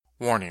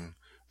Warning: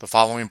 the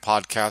following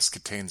podcast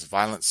contains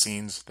violent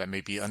scenes that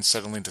may be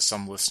unsettling to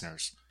some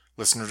listeners.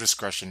 Listener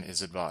discretion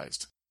is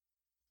advised.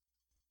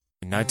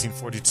 In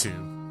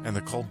 1942, in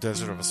the cold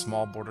desert of a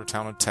small border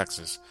town in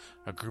Texas,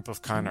 a group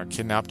of kind are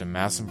kidnapped and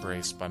mass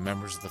embraced by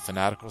members of the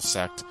fanatical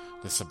sect,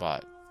 the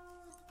Sabbat.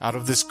 Out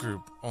of this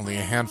group, only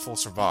a handful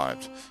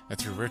survived, and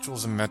through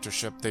rituals and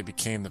mentorship they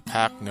became the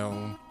pack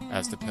known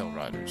as the Pale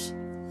Riders.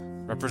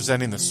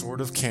 Representing the Sword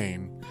of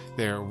Cain,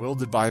 they are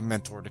wielded by a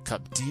mentor to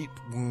cut deep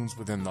wounds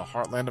within the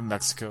heartland of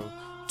Mexico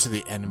to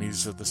the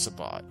enemies of the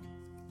Sabbat.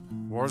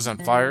 Wars on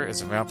Fire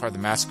is a Vampire the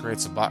Masquerade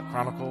Sabbat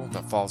chronicle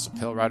that follows the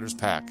Pale Riders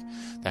pack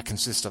that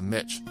consists of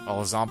Mitch, a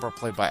Lazambra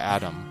played by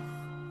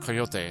Adam,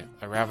 Coyote,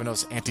 a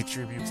Ravenos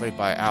anti-tribute played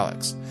by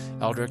Alex,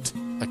 Eldrick,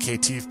 a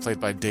Caitiff played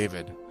by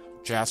David,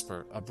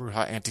 Jasper, a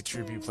Bruja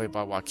anti-tribute played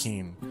by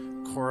Joaquin,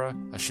 Cora,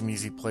 a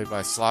Shimizi played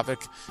by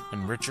Slavic,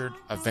 and Richard,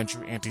 a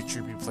Ventrue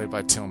anti-tribute played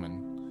by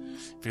Tillman.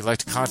 If you'd like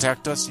to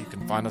contact us, you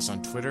can find us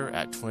on Twitter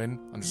at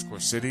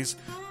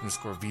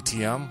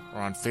twin_cities_VTM or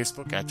on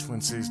Facebook at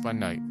Twin Cities by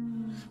Night.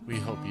 We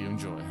hope you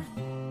enjoy.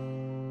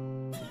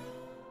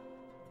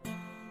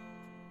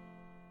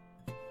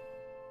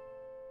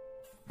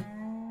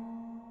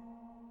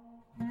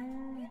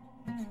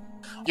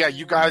 Yeah,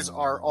 you guys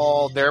are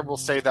all there. We'll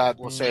say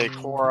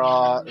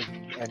Cora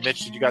and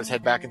Mitch, did you guys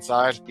head back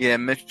inside? Yeah,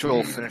 Mitch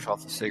will finish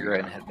off the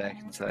cigarette and head back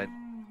inside.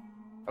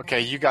 Okay,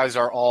 you guys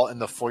are all in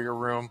the foyer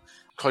room.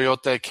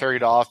 Coyote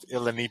carried off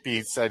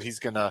Ilanipi, said he's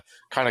going to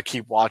kind of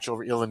keep watch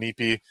over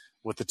Ilanipi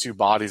with the two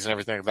bodies and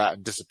everything like that,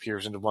 and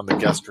disappears into one of the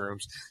guest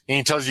rooms. And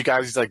he tells you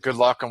guys, he's like, good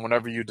luck on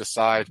whatever you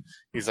decide.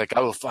 He's like, I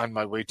will find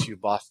my way to you,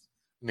 boss.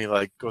 And he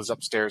goes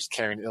upstairs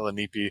carrying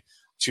Ilanipi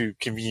to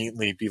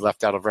conveniently be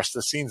left out of the rest of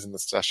the scenes in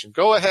this session.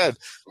 Go ahead.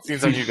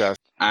 Scenes on you guys.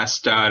 I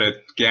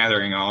started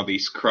gathering all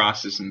these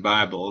crosses and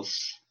Bibles.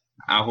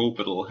 I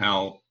hope it'll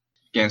help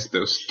against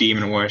those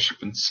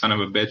demon-worshipping son of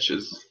a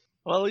bitches.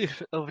 Well,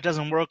 if it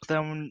doesn't work,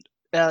 then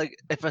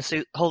if I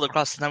say hold it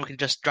across, then we can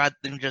just drive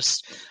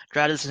this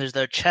into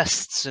their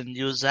chests and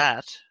use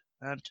that.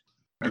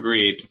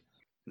 Agreed.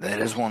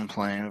 That is one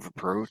plan of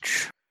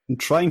approach. I'm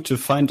trying to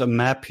find a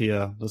map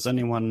here. Does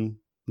anyone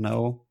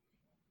know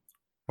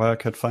where I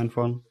could find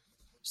one?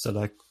 Is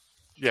that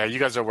Yeah, you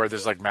guys are aware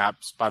there's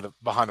maps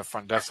behind the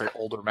front desk,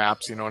 older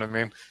maps, you know what I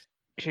mean?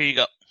 Here you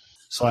go.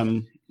 So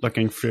I'm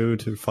looking through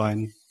to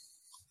find.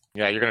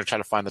 Yeah, you're going to try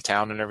to find the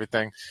town and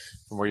everything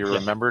from where you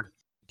remembered.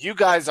 You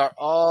guys are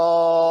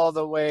all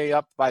the way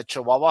up by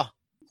Chihuahua.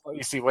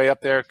 You see way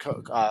up there,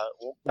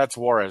 that's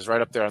Juarez,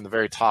 right up there on the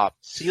very top.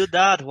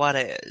 Ciudad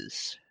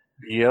Juarez.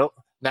 Yep.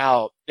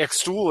 Now,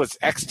 Xtul is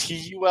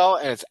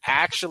XTUL, and it's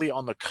actually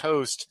on the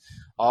coast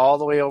all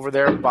the way over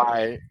there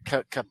by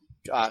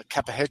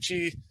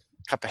Campeche.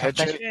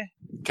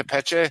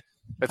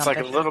 It's like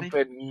a little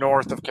bit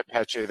north of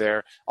Campeche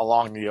there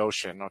along the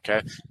ocean,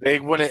 okay?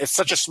 It's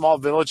such a small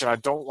village, and I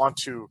don't want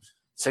to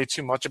say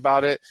too much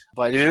about it,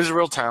 but it is a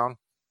real town,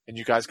 and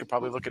you guys could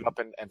probably look it up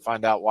and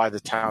find out why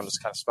the town is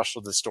kind of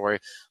special to the story.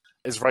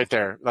 Is right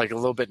there, a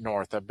little bit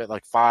north, a bit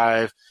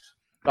about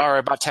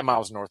 10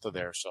 miles north of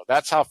there. So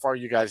that's how far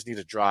you guys need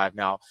to drive.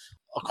 Now,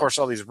 of course,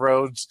 all these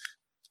roads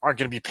aren't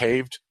going to be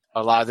paved.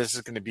 A lot of this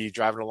is going to be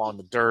driving along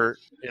the dirt,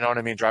 you know what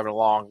I mean? Driving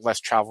along less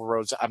travel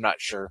roads. I'm not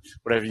sure.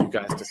 Whatever you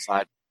guys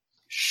decide.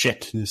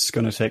 Shit, this is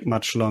going to take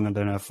much longer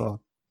than I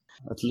thought.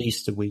 At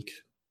least a week.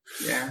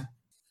 Yeah.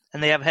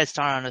 And they have a head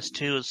start on us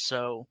too,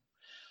 so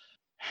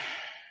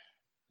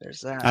there's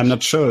that. I'm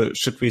not sure.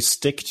 Should we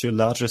stick to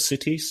larger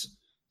cities?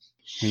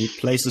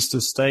 Places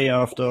to stay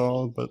after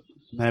all, but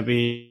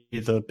maybe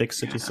the big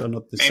cities are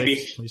not the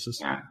safe places.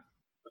 Yeah.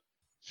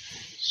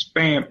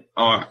 Spain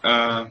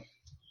or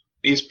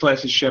these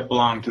places should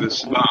belong to the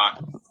Sabbat.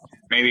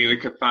 Maybe we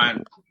could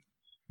find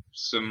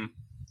some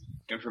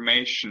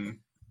information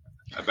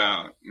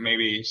about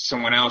maybe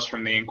someone else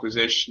from the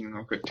Inquisition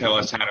who could tell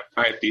us how to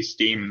fight these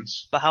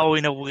demons. But how will we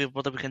know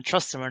whether we can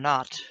trust them or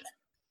not?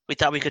 We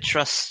thought we could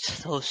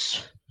trust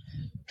those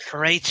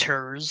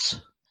traitors,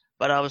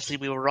 but obviously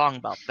we were wrong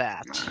about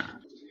that.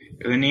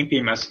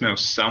 Ilanipi must know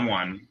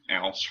someone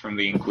else from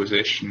the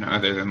Inquisition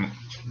other than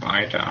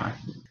Vidar.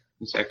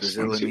 Does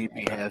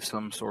Ilanipi have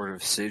some sort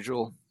of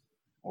sigil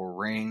or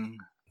ring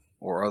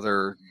or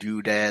other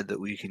doodad that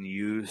we can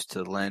use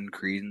to lend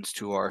credence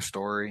to our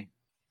story?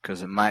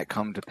 Because it might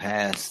come to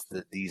pass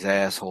that these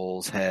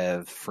assholes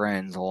have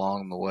friends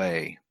along the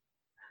way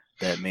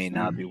that may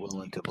not be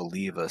willing to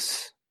believe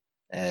us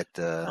at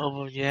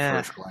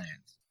first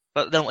glance.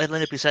 But then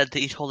Ilanipi said that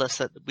he told us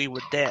that we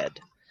were dead,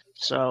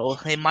 so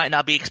they might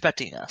not be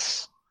expecting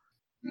us.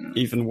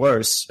 Even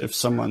worse, if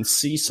someone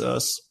sees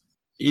us,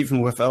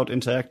 even without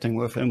interacting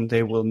with him,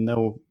 they will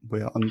know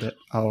we're on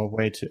our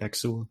way to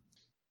Exul.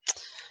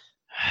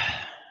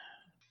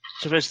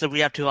 So basically,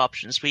 we have two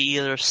options. We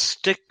either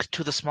stick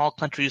to the small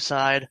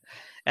countryside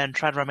and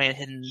try to remain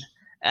hidden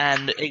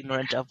and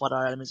ignorant of what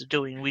our enemies are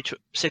doing. We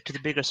stick to the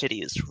bigger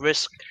cities,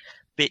 risk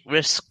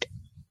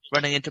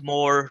running into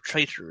more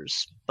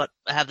traitors, but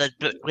have the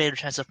greater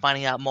chance of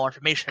finding out more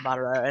information about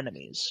our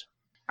enemies.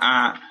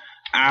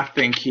 I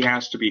think he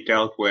has to be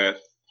dealt with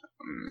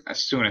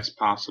as soon as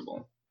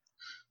possible.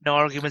 No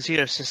arguments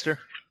here, sister.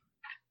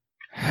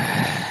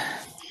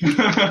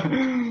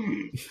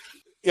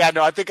 Yeah,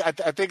 no, I think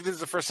this is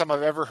the first time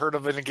I've ever heard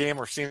of it in a game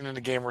or seen it in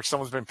a game where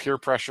someone's been peer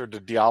pressured to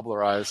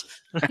Diablerize.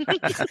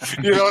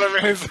 You know what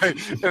I mean? It's like,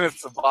 and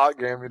it's a bot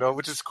game,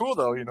 which is cool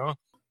though,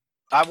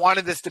 I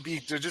wanted this to be,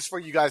 just for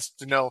you guys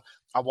to know,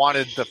 I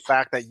wanted the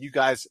fact that you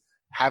guys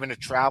having to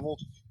travel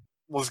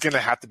was going to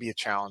have to be a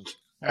challenge.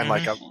 And you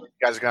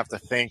guys are going to have to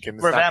think. And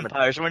we're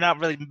vampires. We're not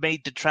really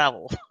made to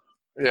travel.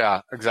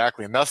 Yeah,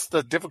 exactly. And that's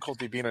the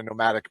difficulty being a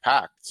nomadic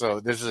pack. So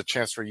this is a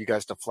chance for you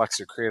guys to flex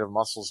your creative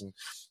muscles and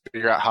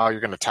figure out how you're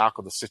going to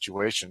tackle the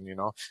situation,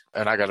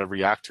 and I got to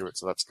react to it.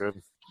 So that's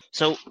good.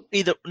 So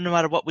no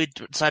matter what we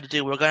decide to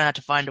do, we're going to have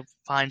to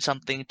find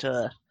something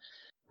to,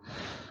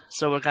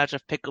 so we're going to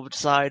have to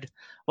decide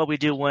what we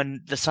do when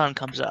the sun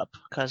comes up.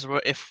 Because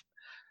if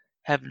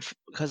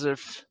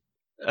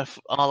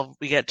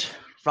we get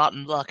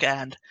rotten luck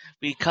and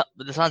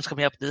the sun's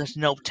coming up, there's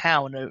no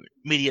town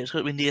immediate.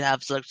 We need to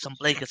have some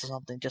blankets or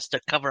something just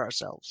to cover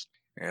ourselves.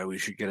 Yeah, we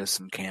should get us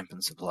some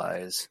camping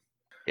supplies.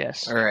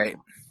 Yes. All right,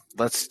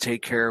 let's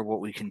take care of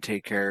what we can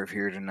take care of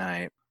here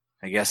tonight.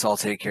 I guess I'll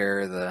take care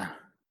of the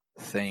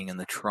thing in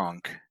the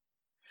trunk.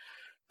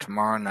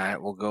 Tomorrow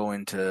night we'll go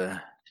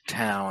into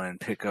town and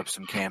pick up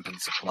some camping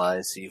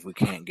supplies, see if we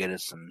can't get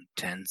us some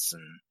tents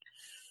and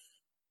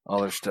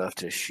other stuff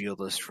to shield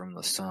us from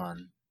the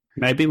sun.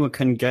 Maybe we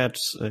can get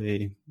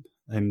a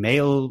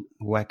mail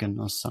wagon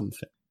or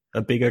something.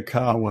 A bigger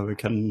car where we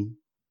can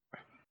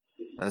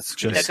That's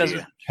just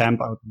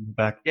camp out in the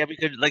back. Yeah, we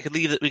could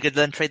leave it. We could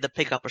then trade the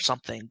pickup or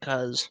something,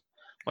 because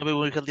maybe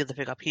we could leave the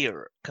pickup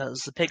here,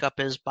 because the pickup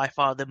is by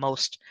far the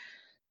most.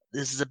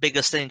 This is the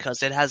biggest thing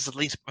because it has the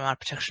least amount of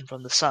protection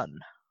from the sun.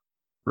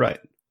 Right.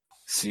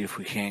 See if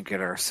we can't get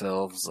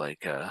ourselves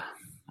like a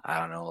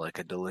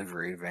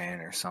delivery van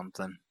or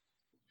something.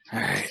 All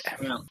right.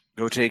 Yeah.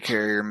 Go take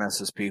care of your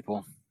messes,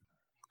 people.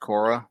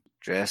 Cora,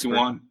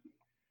 Jasper.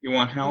 You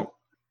want help?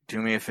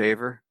 Do me a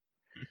favor.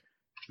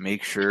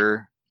 Make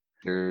sure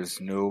there's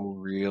no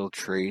real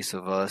trace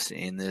of us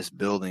in this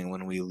building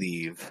when we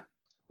leave.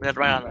 We have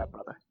right on that,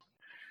 brother.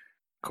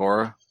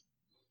 Cora,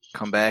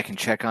 come back and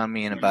check on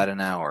me in about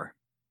an hour.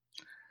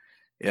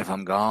 If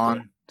I'm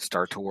gone,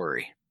 start to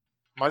worry.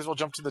 Might as well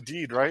jump to the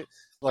deed, right?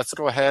 Let's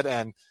go ahead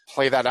and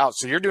play that out.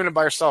 So you're doing it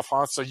by yourself,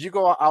 huh? So you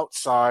go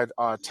outside.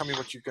 Tell me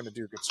what you're going to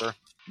do, good sir.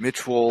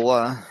 Mitch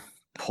will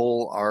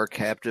pull our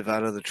captive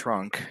out of the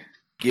trunk,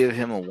 give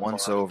him a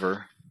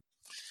once-over.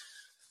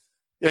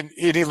 And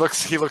he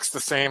looks the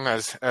same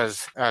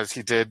as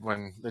he did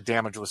when the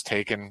damage was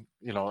taken.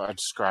 I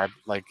described,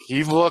 like,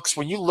 he looks,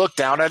 when you look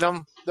down at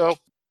him, though,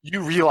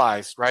 you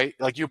realize, right?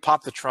 Like, you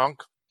pop the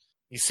trunk,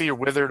 you see your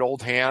withered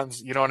old hands,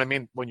 you know what I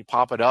mean? When you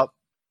pop it up,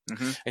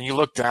 and you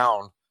look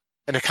down,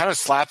 and it kind of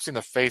slaps you in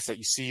the face that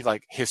you see,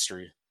 like,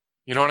 history.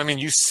 You know what I mean?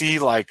 You see,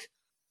 like,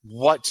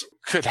 what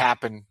could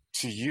happen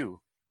to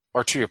you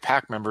or to your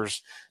pack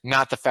members,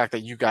 not the fact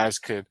that you guys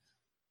could,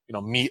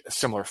 meet a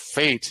similar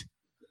fate,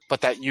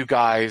 but that you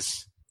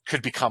guys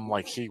could become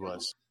like he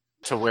was,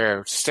 to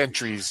where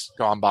centuries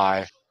gone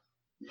by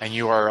and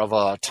you are of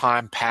a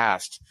time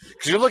past.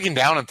 Because you're looking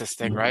down at this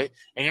thing, right?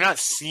 And you're not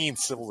seeing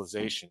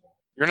civilization.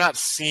 You're not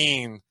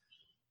seeing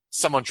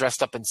someone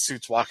dressed up in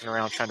suits walking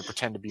around trying to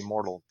pretend to be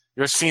mortal.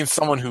 You're seeing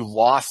someone who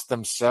lost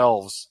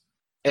themselves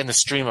in the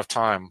stream of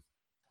time.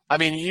 I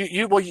mean,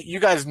 you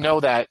guys know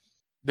that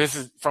this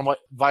is from what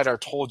Vidar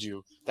told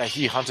you, that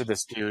he hunted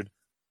this dude,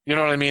 you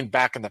know what I mean,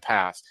 back in the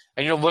past.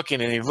 And you're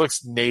looking and he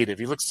looks native.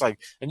 He looks like,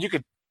 and you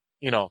could,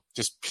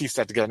 just piece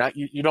that together. Now,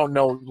 you don't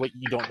know what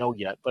you don't know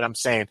yet, but I'm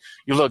saying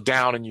you look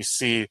down and you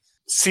see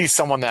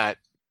someone that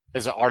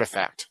is an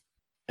artifact.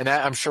 And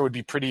that, I'm sure, would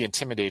be pretty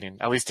intimidating,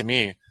 at least to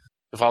me,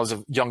 if I was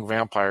a young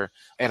vampire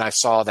and I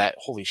saw that,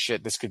 holy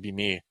shit, this could be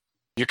me.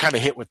 You're kind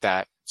of hit with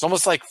that. It's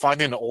almost like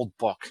finding an old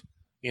book,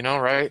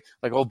 right?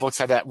 Like, old books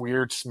have that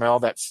weird smell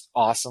that's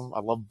awesome. I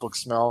love book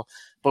smell.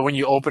 But when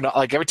you open up,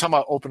 like, every time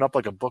I open up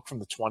like a book from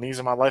the 20s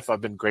in my life, I've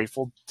been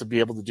grateful to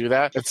be able to do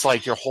that. It's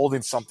like you're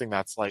holding something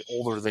that's like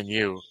older than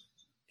you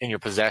in your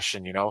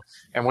possession,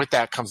 and with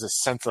that comes a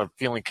sense of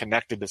feeling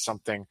connected to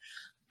something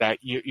that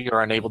you're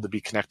unable to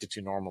be connected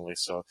to normally.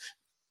 So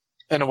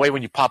in a way,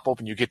 when you pop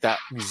open, you get that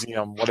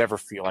museum, whatever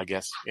feel, I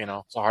guess,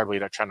 it's a hard way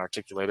to try and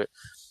articulate it.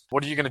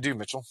 What are you going to do,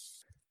 Mitchell?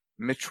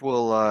 Mitch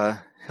will,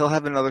 he'll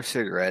have another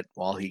cigarette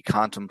while he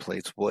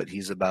contemplates what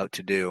he's about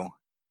to do.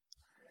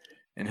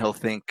 And he'll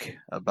think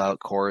about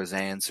Cora's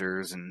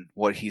answers and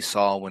what he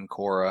saw when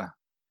Cora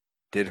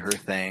did her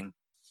thing.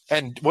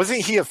 And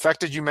wasn't he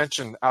affected, you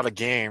mentioned, out of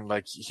game,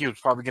 like he was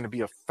probably going to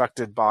be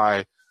affected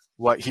by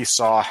what he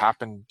saw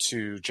happen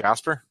to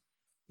Jasper?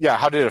 Yeah,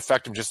 how did it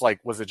affect him? Just like,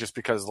 was it just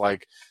because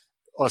like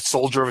a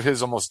soldier of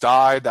his almost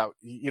died, that,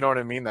 you know what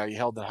I mean, that he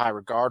held in high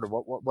regard, or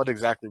what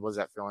exactly was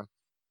that feeling?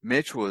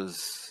 Mitch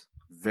was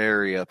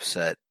very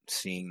upset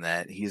seeing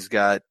that. He's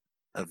got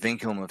a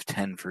vinculum of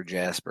 10 for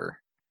Jasper.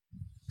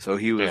 So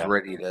he was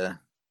ready to.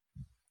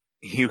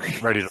 He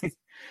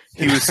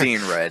was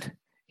seeing red.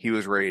 he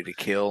was ready to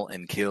kill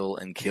and kill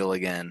and kill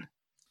again.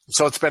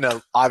 So it's been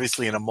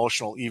obviously an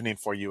emotional evening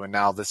for you, and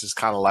now this is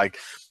kind of like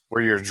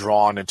where you're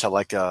drawn into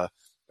like a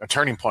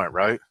turning point,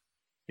 right?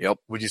 Yep.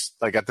 Would you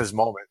like at this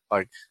moment,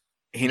 like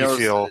he knows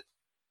feel that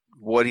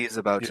what he's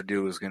about to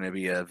do is going to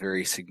be a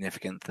very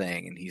significant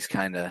thing, and he's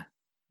kind of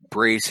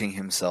bracing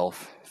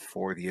himself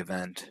for the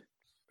event.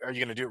 Are you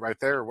going to do it right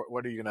there? Or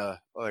what are you going to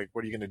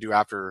what are you going to do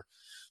after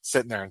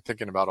sitting there and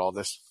thinking about all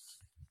this?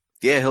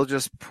 Yeah, he'll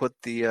just put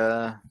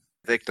the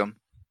victim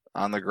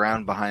on the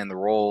ground behind the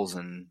rolls,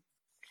 and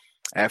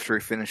after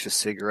he finishes a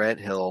cigarette,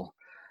 he'll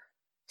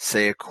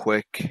say a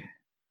quick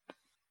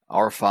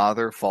Our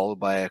Father, followed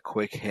by a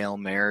quick Hail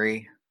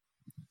Mary,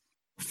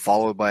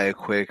 followed by a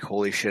quick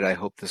holy shit, I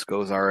hope this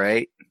goes all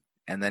right,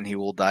 and then he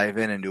will dive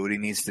in and do what he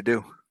needs to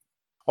do.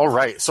 All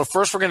right. So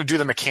first we're going to do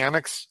the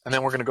mechanics, and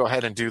then we're going to go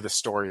ahead and do the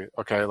story.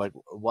 Okay, like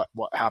what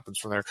happens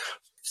from there.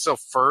 So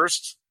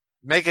first,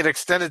 make an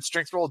extended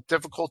strength roll,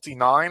 difficulty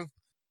 9.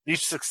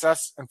 Each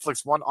success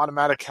inflicts 1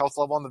 automatic health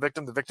level on the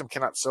victim. The victim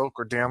cannot soak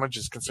or damage,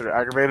 is considered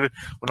aggravated.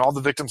 When all the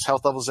victim's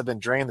health levels have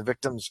been drained, the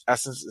victim's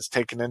essence is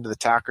taken into the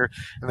attacker,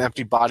 and the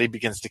empty body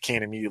begins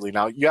decaying immediately.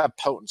 Now, you have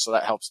potent, so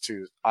that helps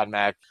too,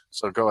 automatic.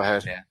 So go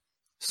ahead. Yeah.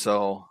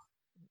 So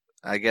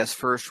I guess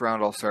first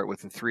round I'll start with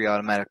the 3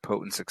 automatic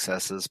potent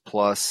successes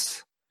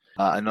plus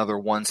another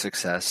 1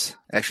 success.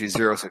 Actually,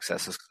 0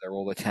 successes because I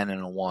rolled a 10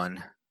 and a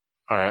 1.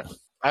 All right.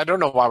 I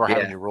don't know why we're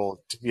having you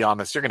roll, to be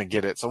honest. You're going to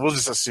get it. So we'll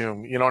just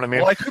assume, you know what I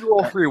mean? Well, I could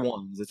roll 3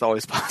 1s. It's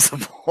always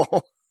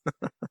possible.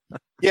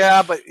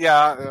 Yeah, but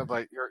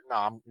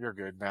you're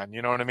good, man.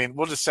 You know what I mean?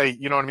 We'll just say,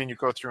 you know what I mean? You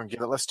go through and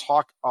get it. Let's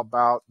talk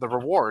about the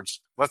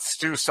rewards. Let's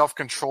do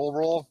self-control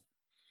roll,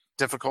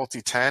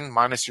 difficulty 10,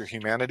 minus your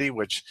humanity,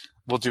 which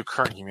we'll do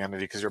current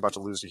humanity because you're about to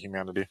lose your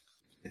humanity.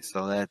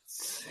 So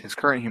that's his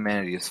current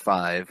humanity is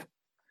 5.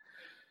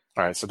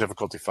 All right, so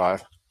difficulty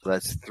 5. So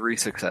that's 3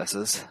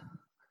 successes.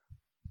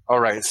 All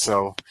right,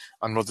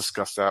 and we'll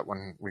discuss that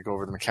when we go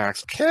over the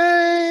mechanics.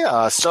 Okay,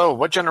 so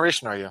what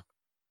generation are you?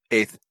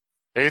 8th.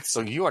 8th,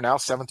 so you are now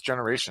 7th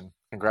generation.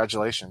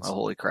 Congratulations. Oh,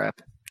 holy crap.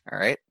 All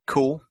right,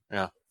 cool.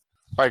 Yeah.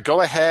 All right,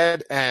 go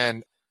ahead,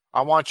 and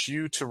I want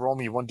you to roll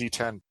me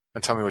 1d10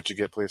 and tell me what you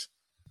get, please.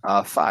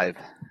 5.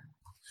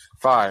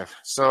 5.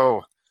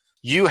 So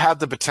you have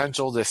the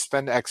potential to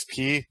spend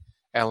XP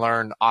and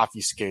learn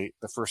Obfuscate,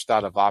 the first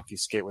stat of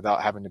Obfuscate,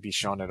 without having to be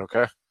shown it,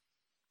 okay?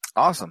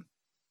 Awesome.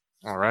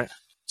 All right.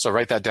 So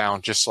write that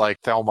down, just like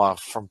Thelma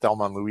from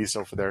Thelma and Louise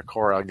over there.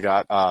 Cora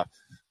got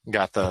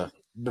the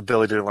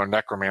ability to learn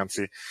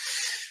necromancy.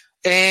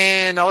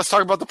 And now let's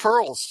talk about the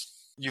pearls.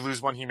 You lose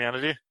 1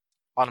 humanity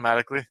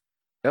automatically.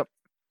 Yep.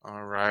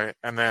 All right.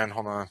 And then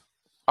hold on.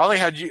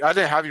 I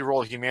didn't have you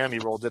roll a humanity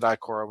roll, did I,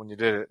 Cora, when you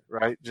did it,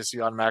 right? Just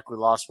you automatically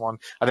lost 1.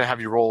 I didn't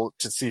have you roll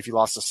to see if you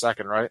lost a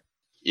second, right?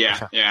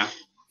 Yeah.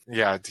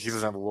 Yeah, he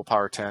doesn't have a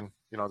willpower 10.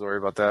 You don't have to worry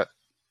about that.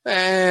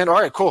 And all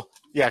right, cool.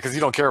 Yeah, because you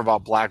don't care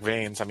about black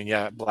veins. I mean,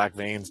 yeah, black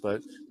veins,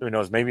 but who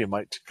knows? Maybe it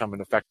might come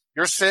into effect.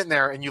 You're sitting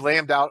there and you lay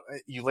him down.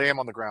 You lay him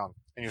on the ground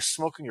and you're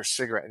smoking your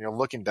cigarette and you're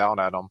looking down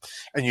at him.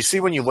 And you see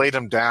when you laid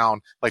him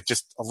down, like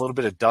just a little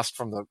bit of dust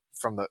from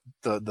the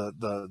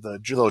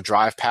little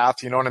drive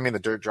path. You know what I mean? The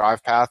dirt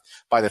drive path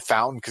by the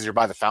fountain, because you're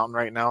by the fountain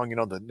right now. You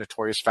know, the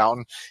notorious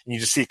fountain. And you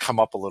just see it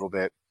come up a little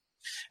bit.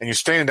 And you're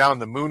standing down in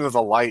the moon of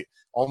the light.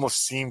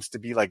 Almost seems to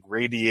be like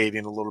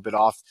radiating a little bit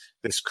off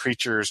this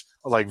creature's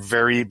like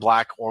very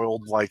black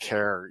oiled like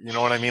hair. You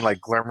know what I mean? Like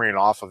glimmering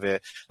off of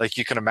it. Like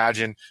you can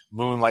imagine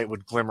moonlight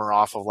would glimmer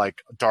off of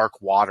like dark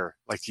water,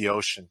 like the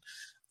ocean.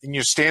 And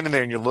you're standing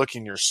there and you're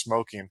looking, you're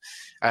smoking.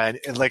 And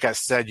like I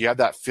said, you have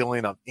that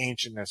feeling of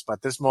ancientness. But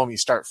at this moment you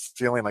start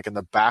feeling like in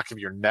the back of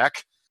your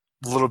neck,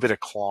 a little bit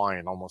of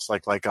clawing, almost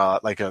like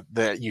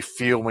that you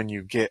feel when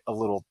you get a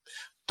little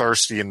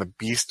thirsty and the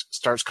beast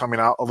starts coming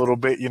out a little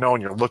bit, you know,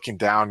 and you're looking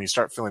down and you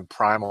start feeling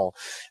primal.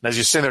 And as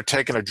you're sitting there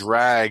taking a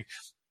drag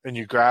and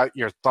you grab,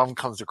 your thumb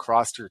comes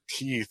across your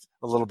teeth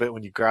a little bit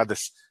when you grab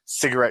this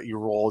cigarette you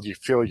rolled, you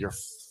feel your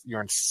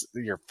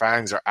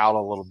fangs are out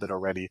a little bit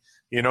already.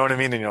 You know what I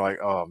mean? And you're like,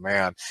 oh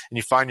man. And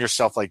you find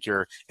yourself like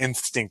your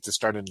instinct is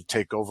starting to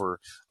take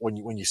over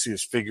when you see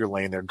this figure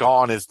laying there.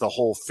 Gone is the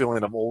whole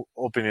feeling of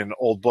opening an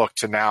old book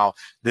to now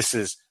this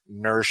is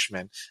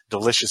nourishment,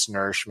 delicious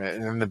nourishment.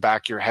 And in the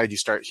back of your head, you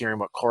start hearing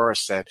what Cora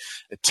said.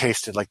 It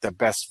tasted like the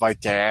best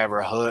Vite I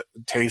ever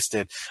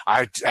tasted.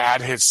 I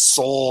had his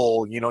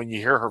soul, you know, and you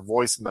hear her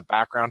voice in the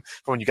background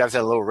from when you guys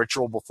had a little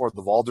ritual before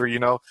the Valder, you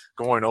know,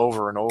 going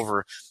over and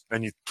over.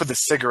 And you put the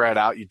cigarette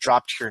out, you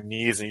drop to your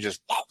knees and you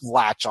just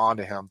latch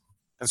onto him.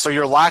 And so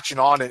you're latching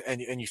on it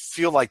and you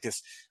feel like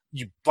this.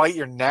 You bite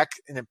your neck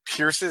and it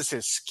pierces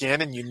his skin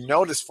and you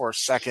notice for a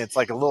second it's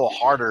like a little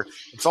harder.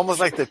 It's almost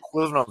like the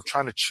equivalent of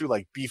trying to chew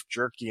like beef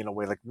jerky in a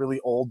way, like really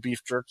old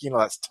beef jerky, you know,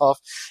 that's tough.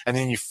 And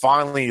then you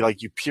finally,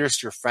 like, you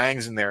pierce your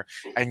fangs in there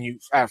and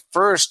at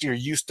first you're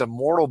used to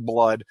mortal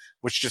blood,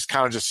 which just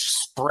kind of just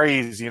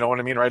sprays, you know what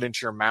I mean, right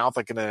into your mouth,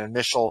 like in an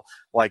initial,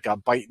 like a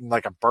bite and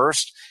like a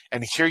burst.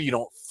 And here you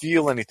don't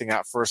feel anything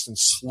at first and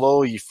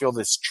slowly you feel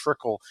this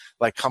trickle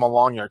like come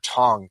along your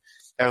tongue.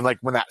 And like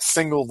when that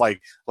single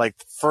like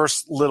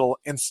first little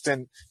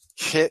instant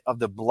hit of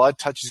the blood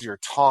touches your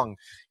tongue,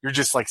 you're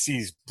just like see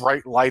these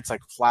bright lights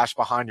like flash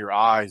behind your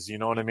eyes, you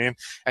know what I mean?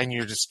 And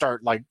you just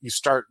start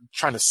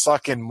trying to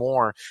suck in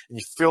more, and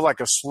you feel like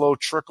a slow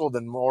trickle,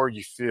 then more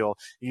you feel,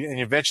 and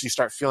you eventually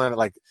start feeling it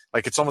like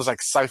it's almost like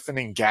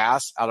siphoning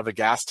gas out of a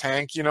gas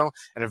tank, you know,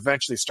 and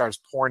eventually starts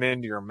pouring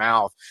into your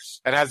mouth.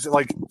 And as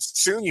like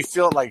soon you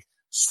feel it like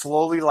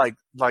slowly like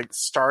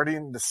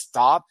starting to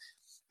stop,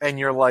 and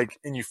you're like,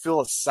 and you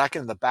feel a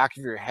second in the back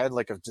of your head,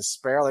 like of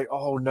despair, like,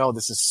 oh no,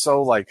 this is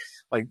so like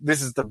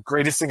this is the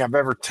greatest thing I've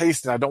ever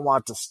tasted. I don't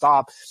want it to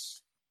stop.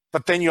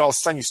 But then you all of a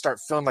sudden you start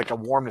feeling like a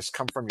warmness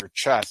come from your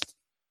chest,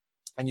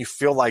 and you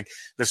feel like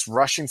this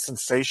rushing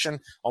sensation,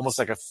 almost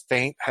like a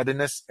faint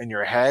headedness in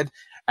your head.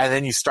 And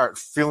then you start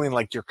feeling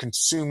like you're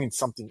consuming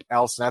something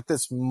else. And at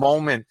this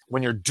moment,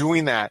 when you're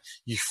doing that,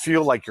 you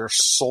feel like your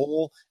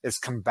soul is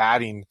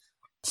combating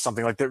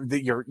something, like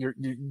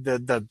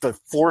the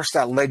force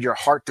that led your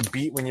heart to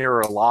beat when you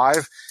were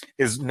alive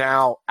is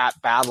now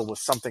at battle with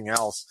something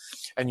else.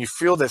 And you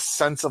feel this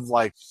sense of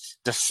like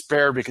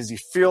despair, because you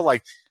feel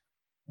like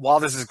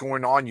while this is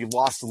going on, you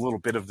lost a little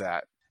bit of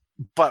that.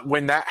 But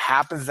when that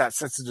happens, that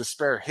sense of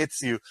despair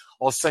hits you,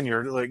 all of a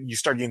sudden you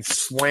start getting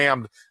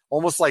slammed,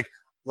 almost like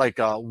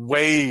a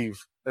wave.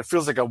 It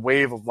feels like a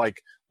wave of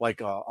like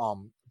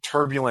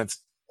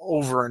turbulence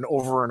over and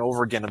over and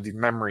over again of these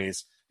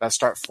memories that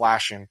start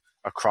flashing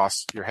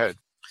across your head.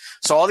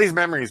 So all these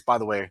memories, by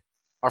the way,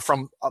 are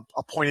from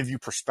a point of view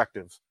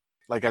perspective.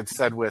 Like I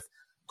said with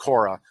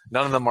Cora,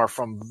 none of them are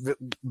from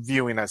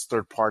viewing as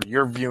third party.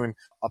 You're viewing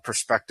a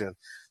perspective.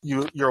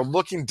 You're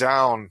looking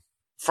down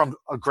from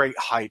a great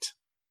height,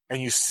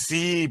 and you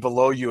see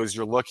below you as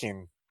you're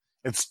looking.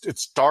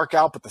 It's dark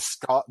out, but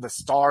the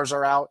stars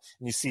are out,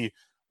 and you see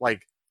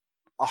like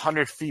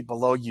 100 feet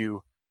below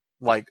you,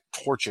 like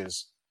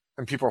torches,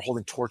 and people are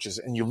holding torches.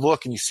 And you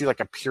look and you see like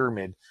a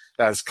pyramid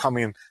that is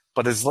coming,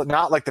 but it's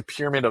not like the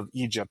pyramid of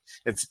Egypt.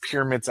 It's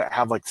pyramids that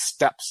have like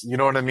steps, you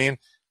know what I mean,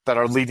 that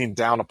are leading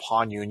down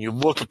upon you. And you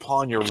look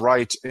upon your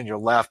right and your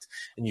left,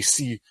 and you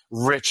see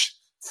rich,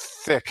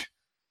 thick,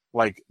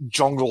 like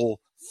jungle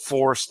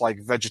forest like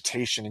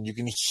vegetation, and you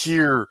can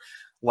hear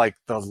like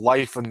the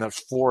life in the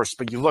forest.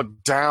 But you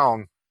look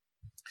down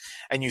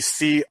and you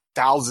see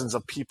thousands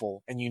of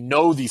people, and you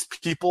know these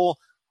people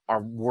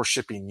are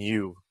worshiping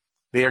you.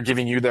 They are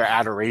giving you their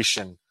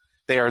adoration.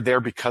 They are there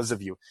because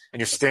of you. And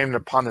you're standing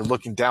upon them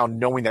looking down,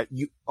 knowing that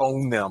you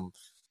own them.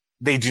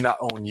 They do not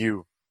own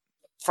you.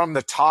 From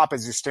the top,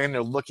 as you're standing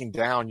there looking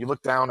down, you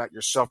look down at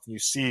yourself, and you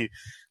see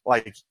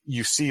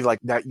like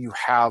that you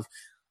have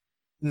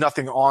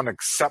nothing on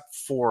except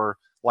for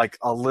like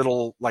a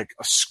little, like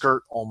a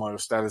skirt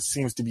almost that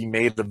seems to be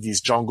made of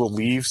these jungle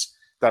leaves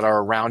that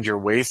are around your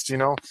waist, you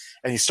know?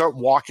 And you start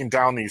walking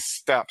down these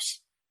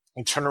steps.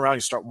 You turn around,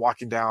 you start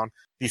walking down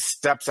these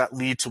steps that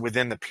lead to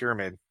within the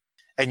pyramid.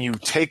 And you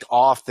take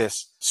off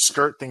this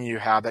skirt thing you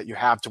have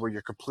to where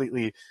you're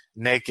completely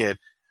naked.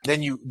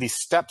 Then these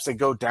steps that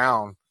go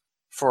down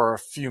for a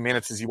few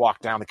minutes as you walk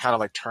down, they kind of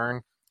like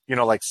turn, you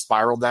know, like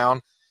spiral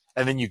down.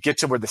 And then you get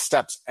to where the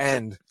steps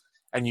end,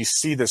 and you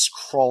see this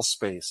crawl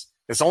space.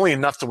 It's only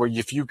enough to where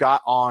if you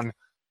got on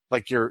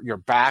like your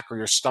back or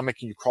your stomach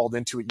and you crawled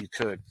into it, you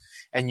could.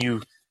 And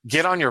you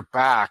get on your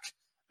back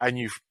and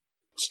you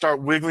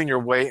start wiggling your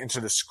way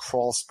into this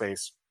crawl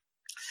space.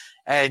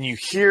 And you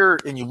hear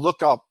and you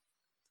look up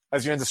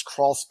as you're in this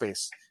crawl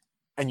space,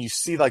 and you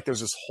see like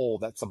there's this hole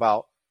that's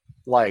about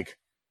like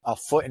a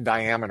foot in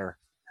diameter.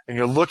 And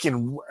you're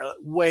looking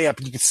way up,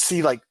 and you can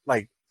see like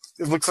it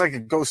looks like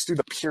it goes through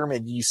the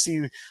pyramid. You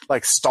see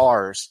like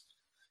stars.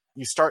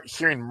 You start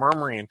hearing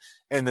murmuring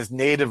in this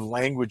native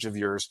language of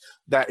yours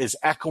that is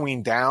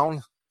echoing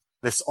down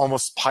this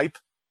almost pipe,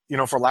 you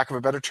know, for lack of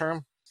a better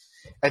term.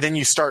 And then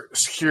you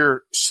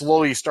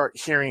slowly start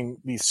hearing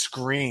these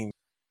screams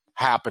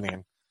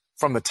happening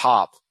from the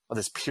top of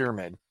this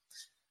pyramid.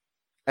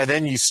 And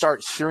then you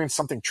start hearing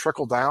something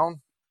trickle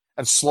down,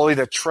 and slowly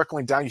that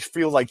trickling down, you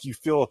feel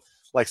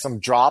like some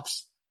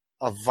drops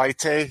of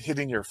vitae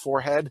hitting your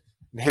forehead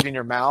and hitting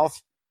your mouth.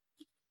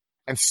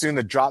 And soon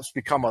the drops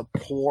become a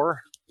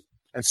pour,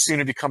 and soon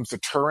it becomes a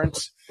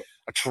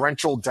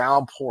torrential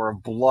downpour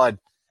of blood,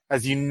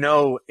 as you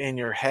know in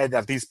your head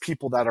that these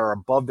people that are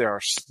above there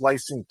are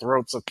slicing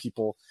throats of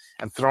people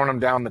and throwing them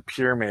down the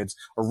pyramids,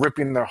 or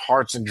ripping their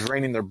hearts and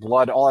draining their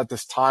blood, all at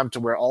this time, to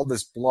where all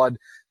this blood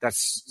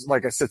that's,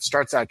 like I said,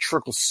 starts at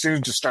trickle,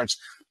 soon just starts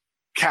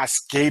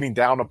cascading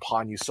down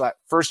upon you. So at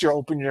first you're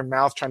opening your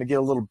mouth trying to get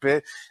a little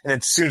bit, and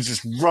then soon it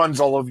just runs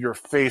all over your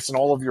face and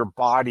all over your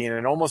body, and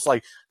it almost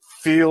like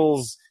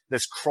fills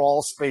this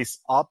crawl space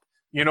up,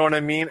 you know what I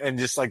mean? And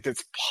just like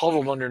it's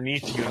puddled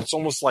underneath you. It's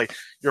almost like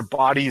your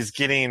body is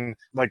getting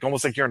like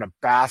almost like you're in a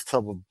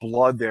bathtub of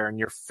blood there, and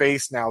your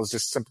face now is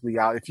just simply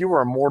out. If you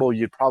were immortal,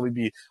 you'd probably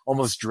be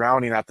almost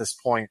drowning at this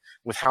point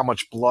with how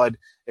much blood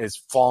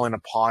is falling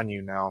upon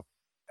you now.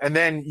 And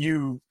then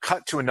you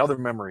cut to another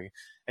memory,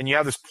 and you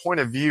have this point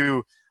of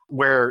view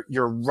where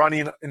you're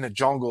running in the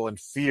jungle in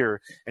fear,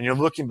 and you're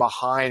looking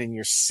behind and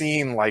you're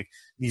seeing like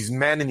these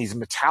men in these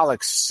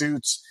metallic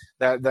suits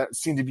that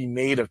seem to be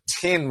made of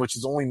tin, which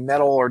is only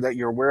metal or that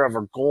you're aware of,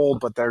 or gold,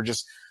 but they're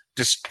just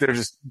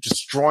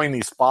destroying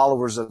these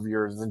followers of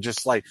yours, and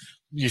just like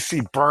you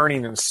see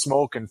burning and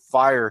smoke and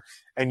fire,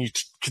 and you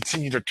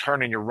continue to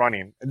turn and you're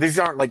running. These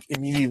aren't like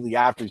immediately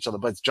after each other,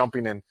 but it's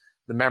jumping in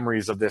the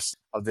memories of this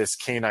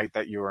Canaanite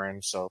that you were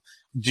in. So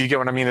do you get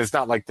what I mean? It's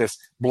not like this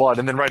blood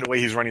and then right away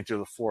he's running through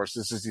the forest.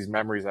 This is these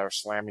memories that are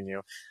slamming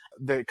you.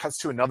 It cuts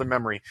to another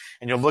memory,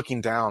 and you're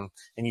looking down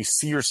and you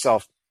see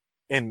yourself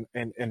in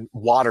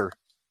water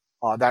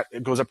that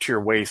goes up to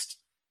your waist,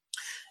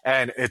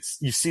 and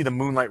you see the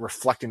moonlight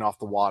reflecting off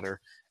the water,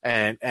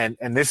 and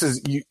this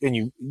is you,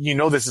 and you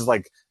know this is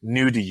like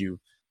new to you,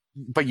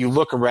 but you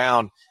look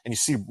around and you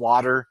see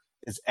water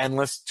is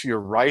endless to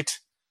your right.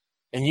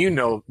 And you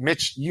know,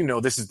 Mitch, you know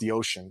this is the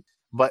ocean.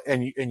 But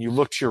and you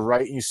look to your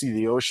right and you see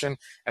the ocean,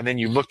 and then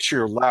you look to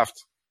your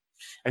left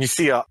and you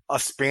see a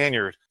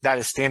Spaniard that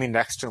is standing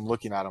next to him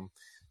looking at him,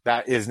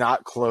 that is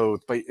not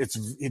clothed, but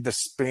the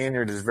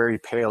Spaniard is very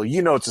pale.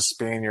 You know it's a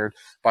Spaniard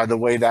by the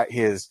way that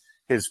his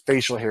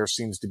facial hair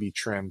seems to be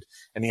trimmed,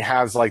 and he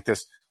has like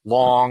this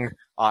long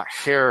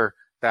hair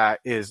that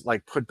is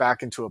like put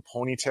back into a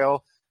ponytail,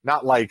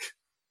 not like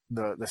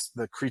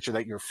the creature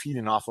that you're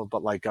feeding off of,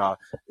 but like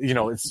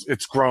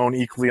it's grown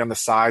equally on the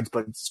sides,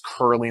 but it's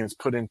curly and it's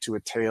put into a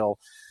tail,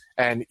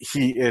 and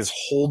he is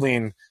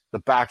holding the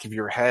back of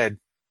your head,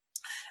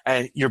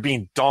 and you're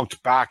being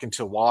dunked back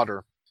into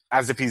water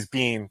as if he's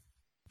being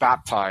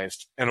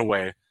baptized in a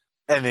way,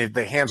 and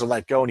the hands are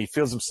let go, and he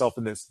feels himself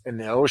in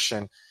the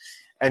ocean,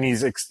 and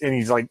he's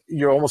like,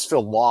 you almost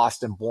feel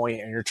lost and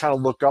buoyant, and you're trying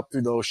to look up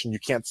through the ocean, you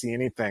can't see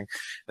anything,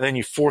 and then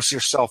you force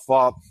yourself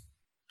up.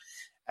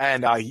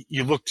 And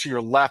you look to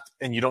your left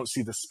and you don't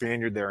see the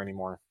Spaniard there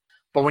anymore.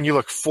 But when you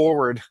look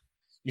forward,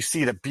 you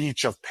see the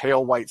beach of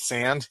pale white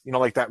sand,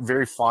 like that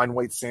very fine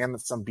white sand that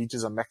some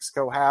beaches of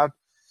Mexico have.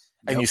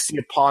 And you see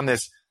upon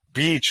this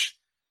beach,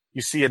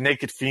 you see a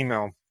naked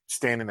female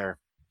standing there.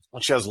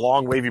 And she has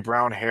long, wavy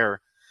brown hair.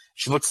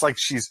 She looks like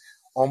she's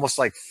almost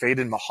like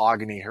faded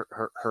mahogany,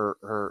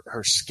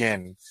 her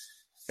skin.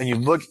 And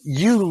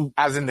you,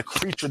 as in the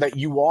creature that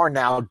you are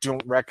now,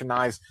 don't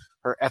recognize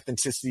her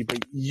ethnicity,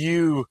 but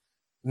you,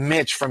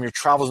 Mitch, from your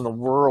travels in the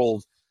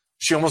world,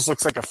 she almost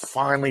looks like a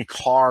finely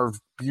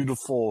carved,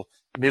 beautiful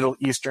Middle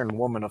Eastern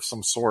woman of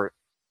some sort.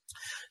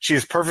 She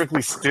is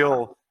perfectly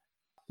still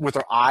with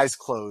her eyes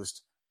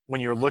closed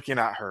when you're looking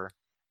at her,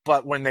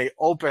 but when they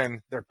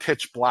open, they're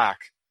pitch black,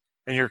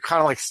 and you're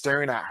kind of like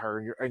staring at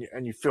her,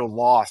 and you feel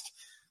lost,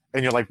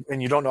 and you're like,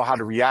 and you don't know how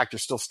to react. You're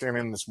still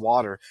staring in this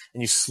water,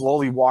 and you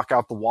slowly walk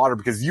out the water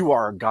because you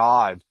are a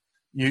god.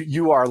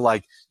 You are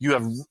like, you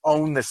have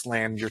owned this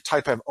land. Your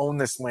type have owned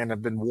this land,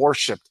 have been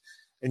worshipped,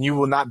 and you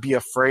will not be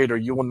afraid, or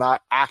you will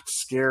not act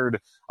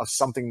scared of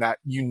something that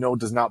you know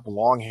does not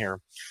belong here.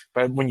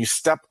 But when you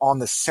step on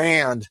the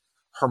sand,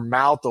 her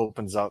mouth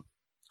opens up.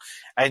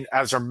 And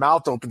as her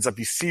mouth opens up,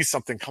 you see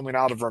something coming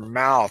out of her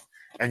mouth,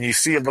 and you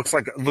see it looks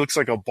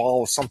like a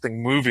ball of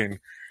something moving.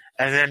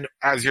 And then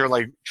as you're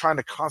like trying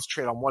to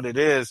concentrate on what it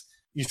is,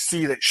 you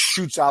see that it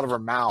shoots out of her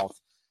mouth,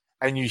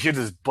 and you hear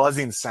this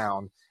buzzing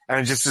sound. And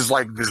it just is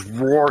like this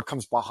roar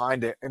comes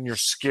behind it, and you're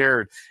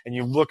scared, and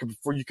you look, and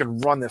before you can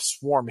run, this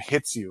swarm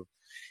hits you,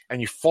 and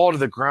you fall to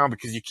the ground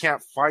because you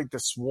can't fight the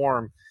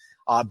swarm,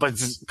 but it's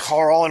just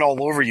crawling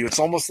all over you. It's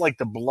almost like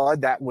the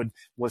blood that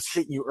was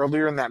hitting you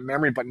earlier in that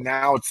memory, but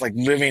now it's like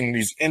living,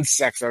 these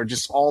insects that are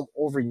just all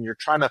over you. You're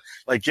trying to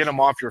like get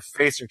them off your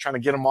face, you're trying to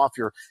get them off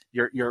your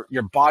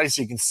body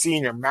so you can see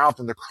in your mouth,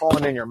 and they're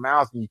crawling in your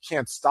mouth, and you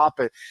can't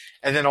stop it.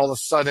 And then all of a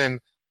sudden,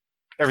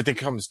 everything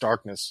becomes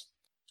darkness,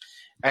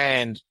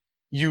 and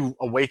you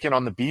awaken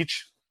on the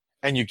beach,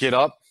 and you get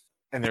up,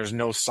 and there's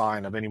no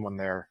sign of anyone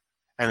there.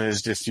 And it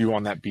is just you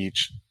on that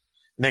beach.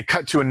 And then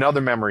cut to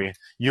another memory.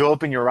 You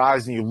open your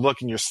eyes and you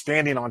look, and you're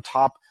standing on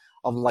top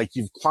of, like,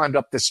 you've climbed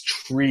up this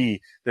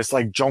tree, this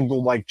like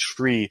jungle-like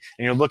tree,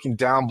 and you're looking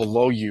down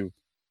below you.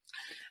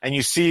 And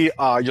you see,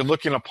 you're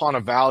looking upon a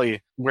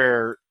valley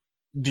where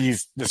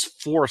this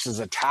force is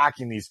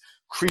attacking these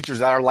creatures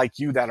that are like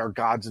you, that are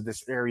gods of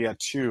this area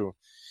too.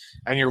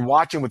 And you're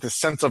watching with a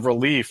sense of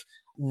relief,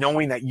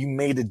 knowing that you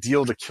made a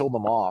deal to kill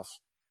them off.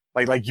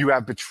 Like you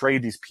have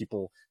betrayed these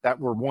people that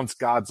were once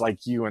gods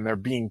like you, and they're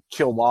being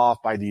killed off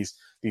by these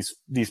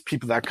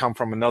people that come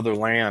from another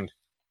land.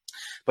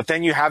 But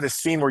then you have this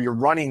scene where you're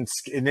running,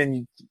 and then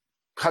you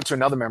cut to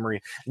another memory,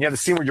 and you have the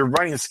scene where you're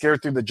running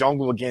scared through the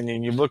jungle again,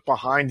 and you look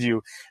behind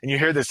you, and you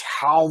hear this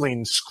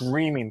howling,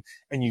 screaming,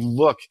 and you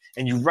look,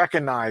 and you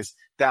recognize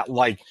that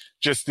like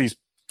just these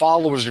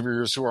followers of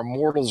yours who are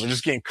mortals are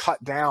just getting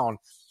cut down,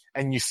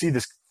 and you see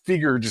this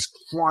figure just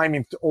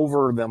climbing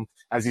over them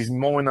as he's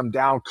mowing them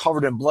down,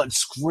 covered in blood,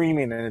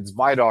 screaming, and it's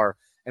Vidar,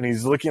 and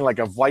he's looking like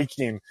a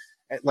Viking,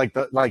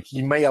 like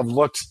he may have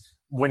looked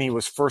when he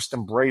was first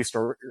embraced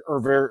or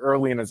very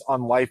early in his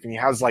unlife, and he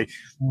has like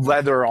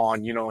leather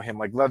on, him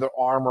like leather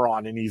armor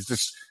on, and he's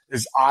just,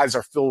 his eyes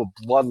are filled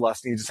with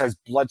bloodlust, and he just has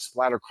blood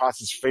splatter across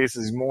his face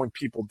as he's mowing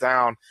people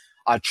down,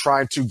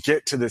 trying to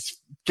get to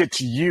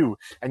you.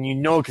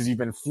 And because you've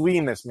been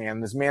fleeing this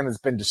man has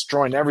been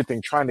destroying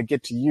everything, trying to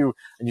get to you,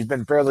 and you've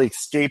been barely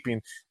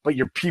escaping, but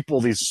your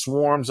people, these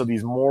swarms of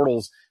these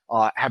mortals,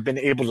 have been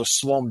able to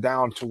slow him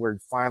down to where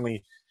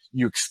finally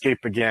you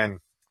escape again.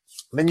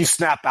 Then you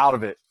snap out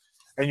of it,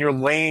 and you're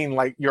laying,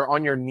 like, you're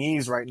on your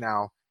knees right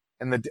now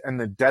in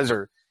the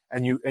desert,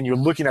 and you're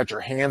looking at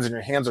your hands, and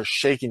your hands are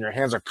shaking. Your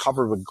hands are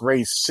covered with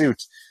gray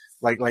soot,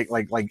 like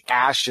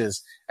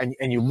ashes, and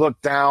you look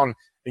down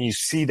and you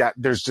see that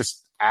there's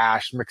just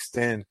ash mixed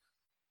in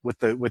with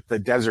the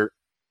desert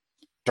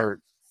dirt,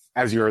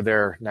 as you're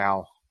there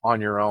now on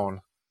your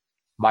own,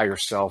 by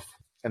yourself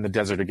in the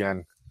desert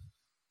again.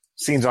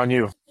 Scene's on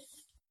you.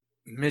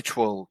 Mitch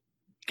will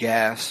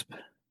gasp,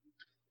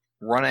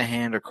 run a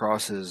hand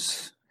across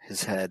his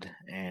head,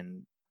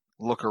 and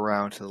look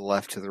around to the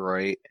left, to the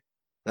right.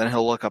 Then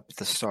he'll look up at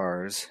the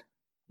stars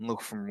and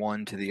look from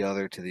one to the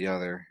other,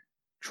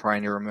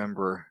 trying to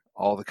remember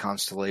all the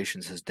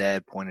constellations his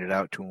dad pointed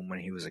out to him when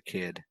he was a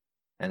kid.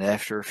 And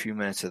after a few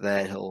minutes of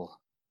that, he'll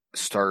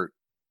start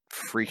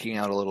freaking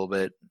out a little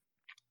bit.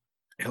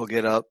 He'll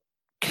get up,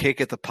 kick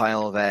at the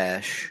pile of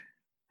ash,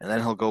 and then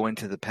he'll go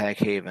into the Pack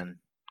Haven,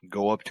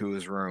 go up to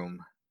his room,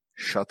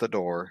 shut the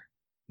door,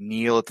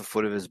 kneel at the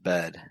foot of his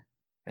bed,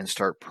 and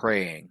start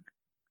praying,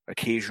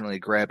 occasionally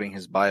grabbing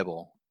his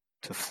Bible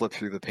to flip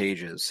through the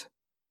pages,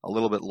 a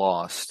little bit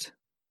lost,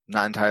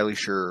 not entirely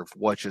sure of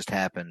what just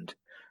happened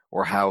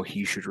or how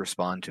he should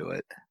respond to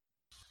it.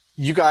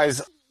 You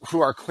guys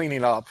who are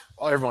cleaning up,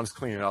 everyone's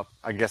cleaning up,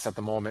 I guess, at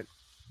the moment.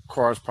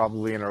 Cora's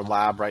probably in her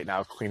lab right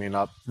now cleaning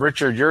up.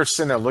 Richard, you're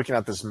sitting there looking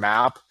at this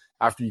map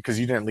because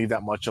you didn't leave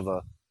that much of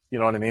a, you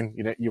know what I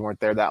mean? You weren't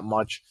there that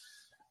much.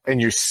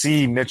 And you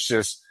see Mitch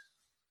just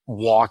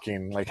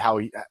walking, like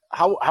how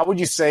would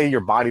you say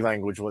your body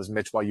language was,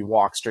 Mitch, while you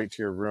walked straight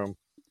to your room?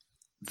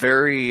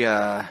 Very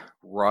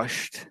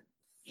rushed.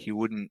 He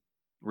wouldn't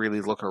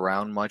really look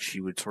around much.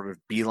 He would sort of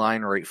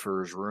beeline right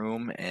for his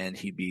room, and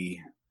he'd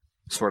be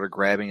sort of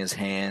grabbing his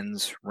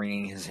hands,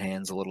 wringing his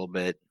hands a little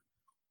bit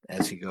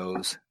as he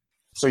goes.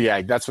 So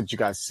yeah, that's what you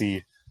guys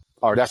see,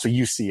 or that's what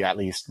you see at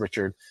least,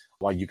 Richard,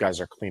 while you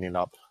guys are cleaning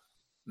up.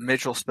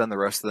 Mitch will spend the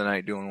rest of the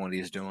night doing what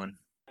he's doing.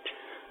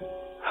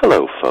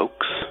 Hello,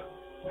 folks.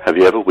 Have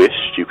you ever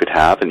wished you could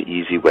have an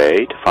easy way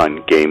to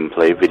find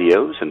gameplay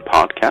videos and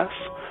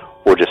podcasts,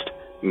 or just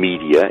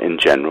media in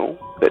general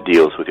that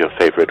deals with your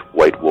favorite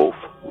White Wolf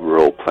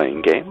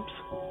role-playing games?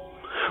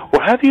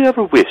 Or have you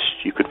ever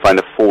wished you could find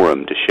a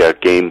forum to share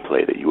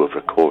gameplay that you have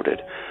recorded,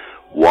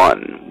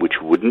 one which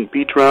wouldn't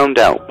be drowned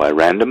out by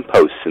random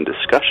posts and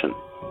discussion,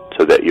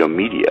 so that your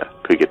media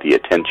could get the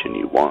attention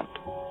you want?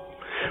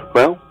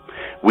 Well,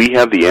 we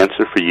have the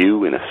answer for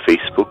you in a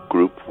Facebook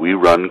group we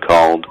run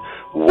called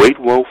White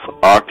Wolf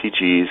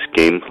RPGs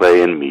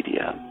Gameplay and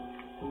Media.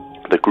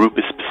 The group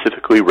is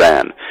specifically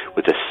ran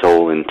with the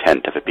sole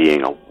intent of it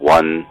being a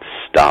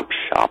one-stop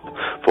shop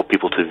for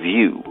people to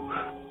view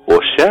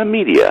or share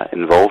media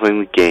involving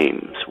the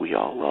games we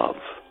all love.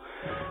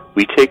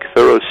 We take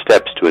thorough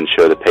steps to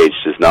ensure the page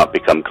does not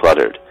become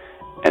cluttered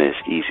and is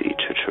easy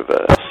to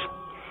traverse.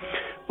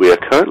 We are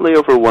currently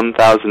over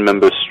 1,000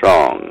 members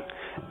strong,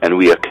 and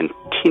we are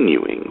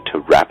continuing to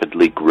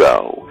rapidly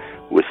grow,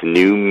 with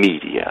new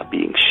media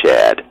being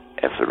shared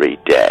every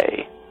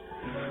day.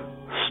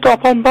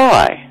 Stop on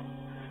by.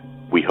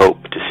 We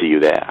hope to see you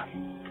there.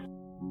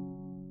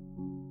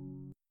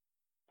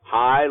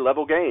 High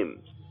Level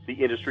Games, the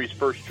industry's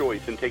first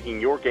choice in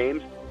taking your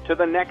games to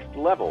the next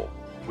level.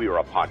 We are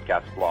a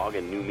podcast blog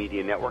and new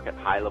media network at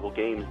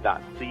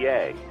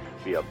highlevelgames.ca.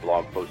 We have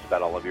blog posts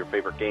about all of your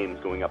favorite games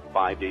going up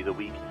 5 days a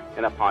week,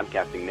 and a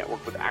podcasting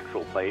network with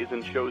actual plays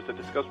and shows that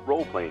discuss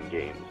role-playing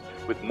games,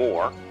 with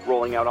more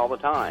rolling out all the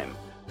time.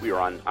 We are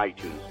on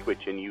iTunes,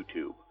 Twitch, and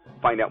YouTube.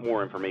 Find out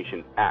more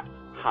information at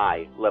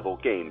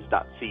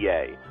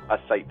highlevelgames.ca, a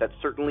site that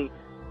certainly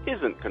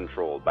isn't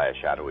controlled by a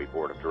shadowy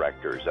board of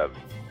directors of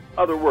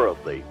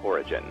otherworldly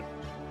origin.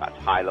 That's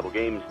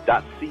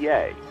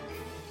highlevelgames.ca.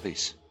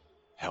 Please,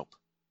 help.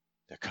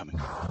 They're coming.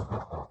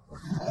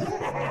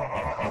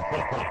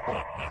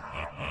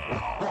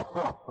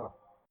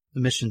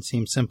 The mission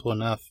seems simple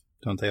enough,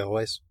 don't they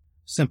always?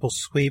 Simple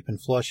sweep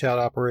and flush out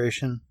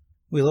operation.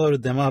 We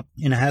loaded them up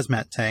in a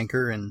hazmat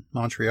tanker in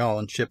Montreal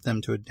and shipped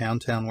them to a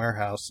downtown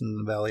warehouse in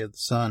the Valley of the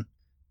Sun.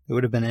 It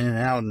would have been in and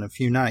out in a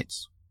few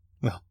nights.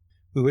 Well,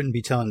 we wouldn't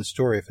be telling the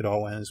story if it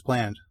all went as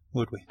planned,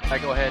 would we? I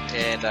go ahead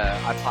and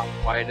I pop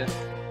Wyatt.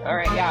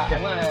 Alright, yeah,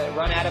 I'm gonna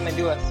run at him and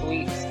do a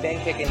sweet spin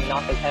kick and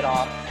knock his head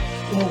off.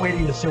 We're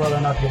waiting to see whether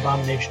or not the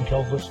abomination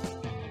kills us.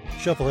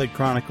 Shufflehead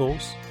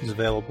Chronicles is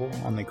available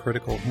on the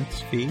Critical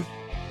Hints feed.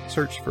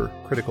 Search for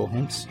Critical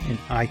Hints in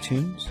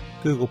iTunes,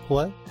 Google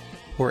Play,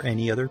 or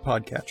any other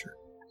podcatcher.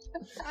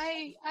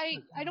 I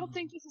don't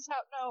think this is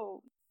how.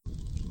 No.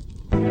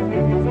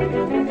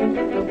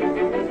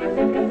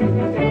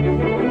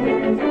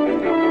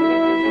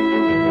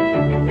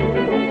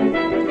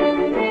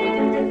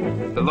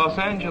 Los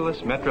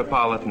Angeles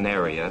metropolitan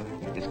area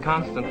is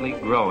constantly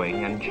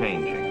growing and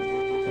changing.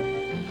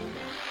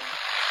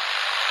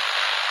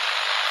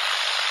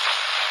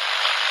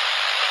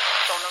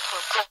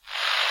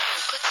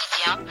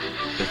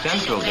 The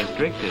Central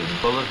District is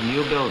full of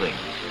new buildings.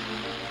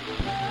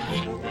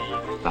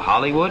 The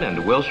Hollywood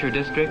and Wilshire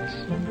districts,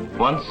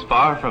 once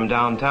far from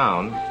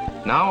downtown,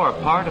 now are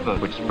part of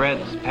it which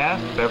spreads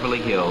past Beverly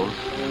Hills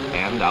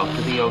and out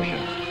to the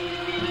ocean.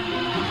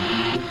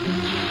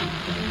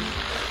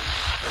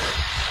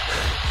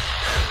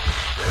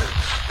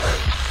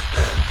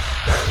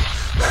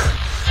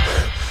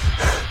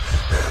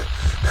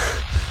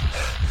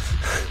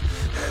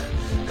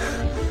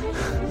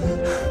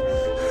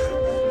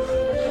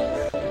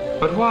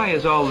 But why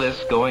is all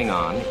this going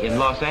on in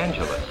Los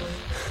Angeles?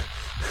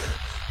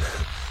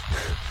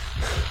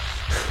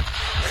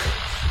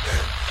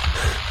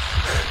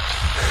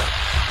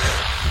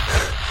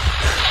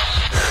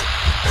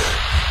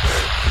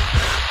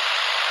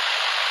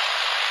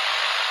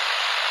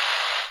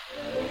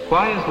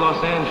 Why is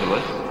Los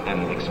Angeles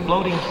an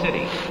exploding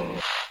city?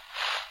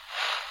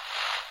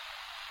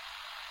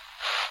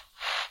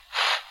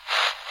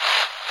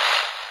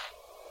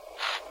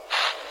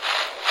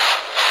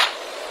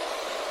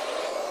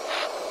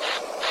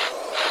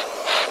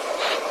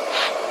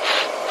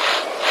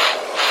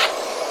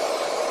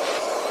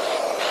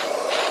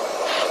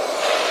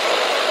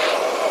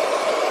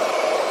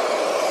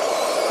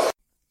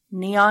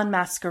 Neon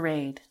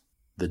Masquerade.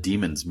 The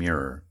Demon's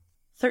Mirror.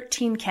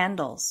 13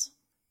 Candles.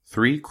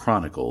 3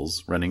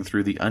 chronicles running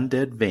through the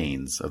undead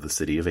veins of the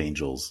City of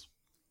Angels.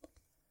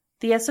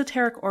 The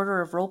Esoteric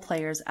Order of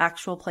Roleplayers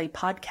Actual Play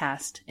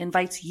Podcast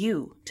invites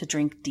you to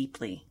drink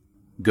deeply.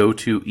 Go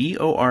to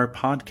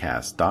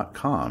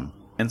eorpodcast.com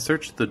and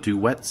search the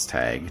Duets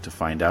tag to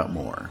find out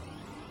more.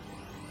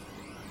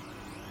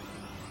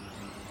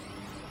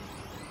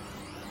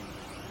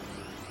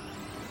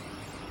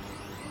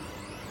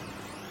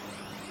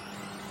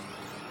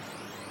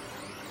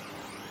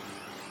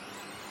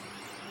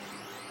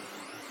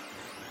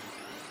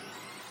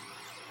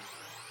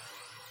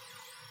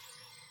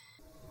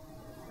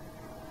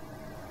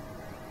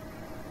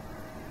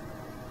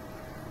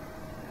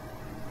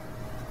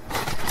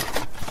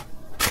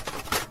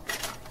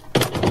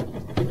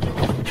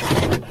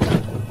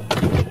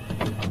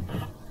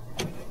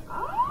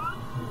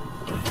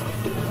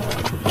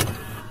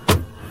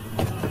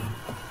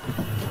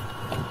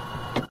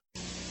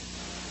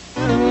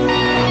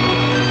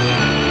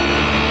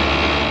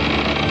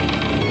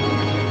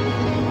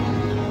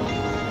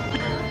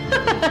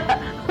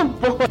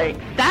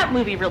 That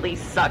movie really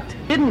sucked,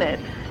 didn't it?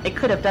 It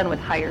could have done with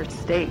higher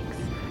stakes.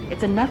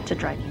 It's enough to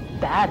drive you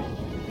batty.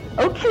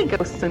 Okay,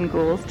 ghosts and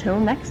ghouls, till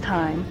next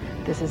time.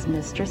 This is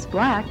Mistress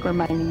Black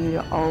reminding you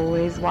to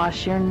always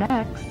wash your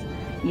necks.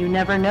 You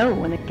never know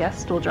when a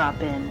guest will drop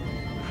in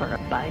for a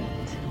bite.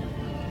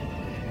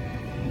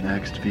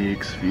 Next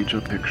week's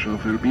feature picture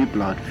will be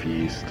Blood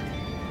Feast.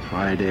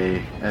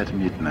 Friday at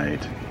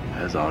midnight,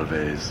 as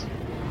always.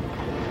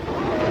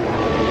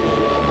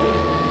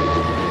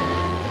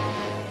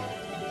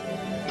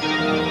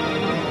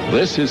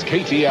 This is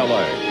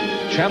KTLA,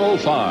 Channel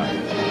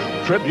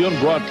 5, Tribune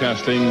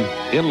Broadcasting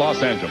in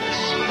Los Angeles.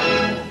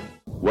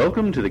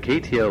 Welcome to the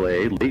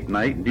KTLA Late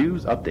Night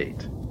News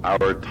Update.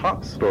 Our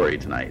top story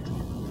tonight: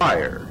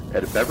 fire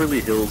at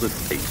Beverly Hills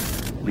Estate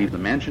leaves the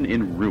mansion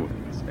in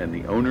ruins and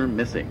the owner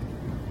missing.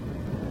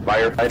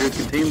 Firefighters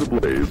contain the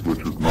blaze, which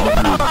is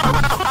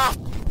not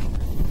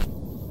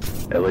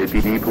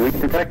LAPD police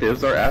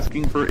detectives are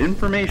asking for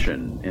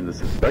information in the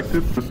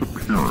suspected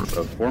disappearance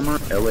of former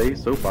LA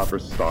soap opera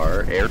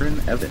star Aaron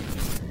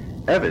Evans.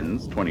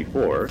 Evans,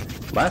 24,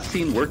 last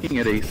seen working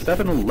at a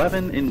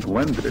 7-Eleven in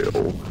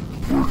Glendale.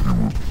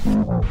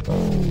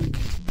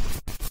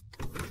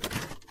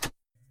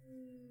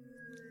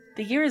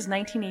 The year is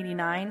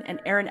 1989,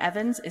 and Aaron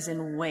Evans is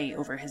in way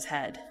over his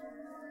head.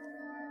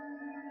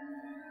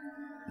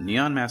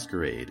 Neon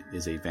Masquerade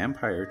is a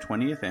vampire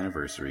 20th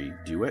anniversary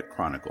duet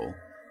chronicle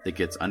that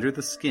gets under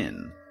the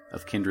skin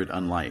of kindred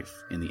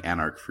unlife in the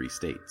Anarch-Free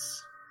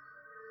States.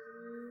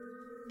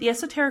 The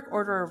Esoteric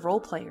Order of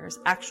Roleplayers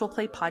Actual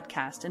Play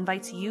Podcast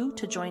invites you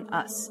to join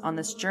us on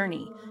this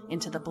journey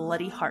into the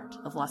bloody heart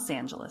of Los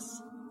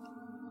Angeles.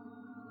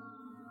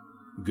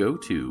 Go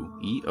to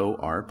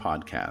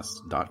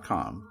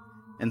eorpodcast.com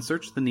and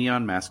search the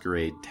Neon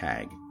Masquerade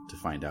tag to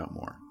find out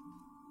more.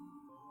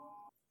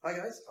 Hi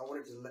guys, I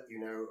wanted to let you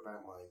know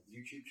about my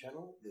YouTube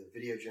channel, the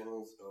video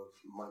journals of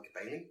Mike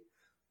Bailey.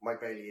 Mike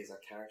Bailey is a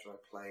character I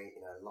play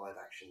in a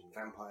live-action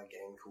vampire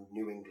game called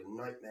New England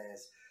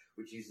Nightmares,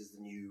 which uses the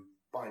new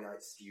By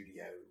Night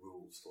Studio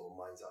rules for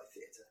Mind's Eye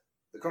Theatre.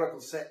 The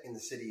chronicle's set in the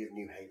city of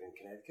New Haven,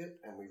 Connecticut,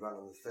 and we run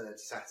on the third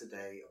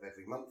Saturday of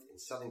every month in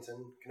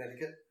Southington,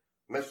 Connecticut.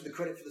 Most of the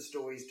credit for the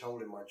stories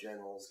told in my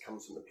journals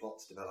comes from the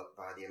plots developed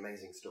by the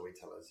amazing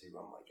storytellers who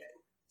run my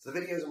game. So the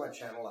videos on my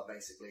channel are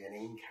basically an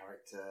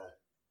in-character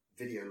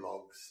video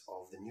logs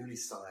of the newly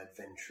sired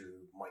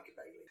Ventrue Mike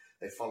Bailey.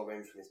 They follow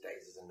him from his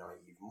days as a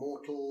naive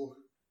mortal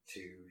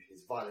to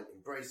his violent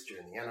embrace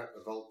during the Anarch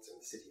Revolt in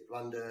the city of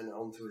London, and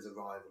on to his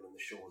arrival on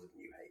the shores of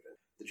New Haven.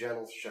 The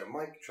journals show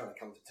Mike trying to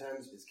come to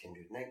terms with his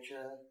kindred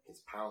nature,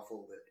 his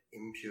powerful but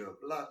impure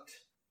blood,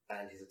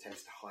 and his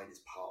attempts to hide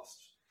his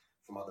past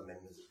from other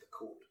members of the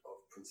court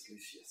of Prince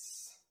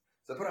Lucius.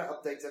 So I put out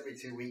updates every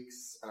 2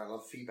 weeks, and I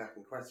love feedback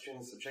and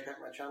questions, so check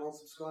out my channel,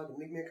 subscribe, and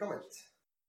leave me a comment.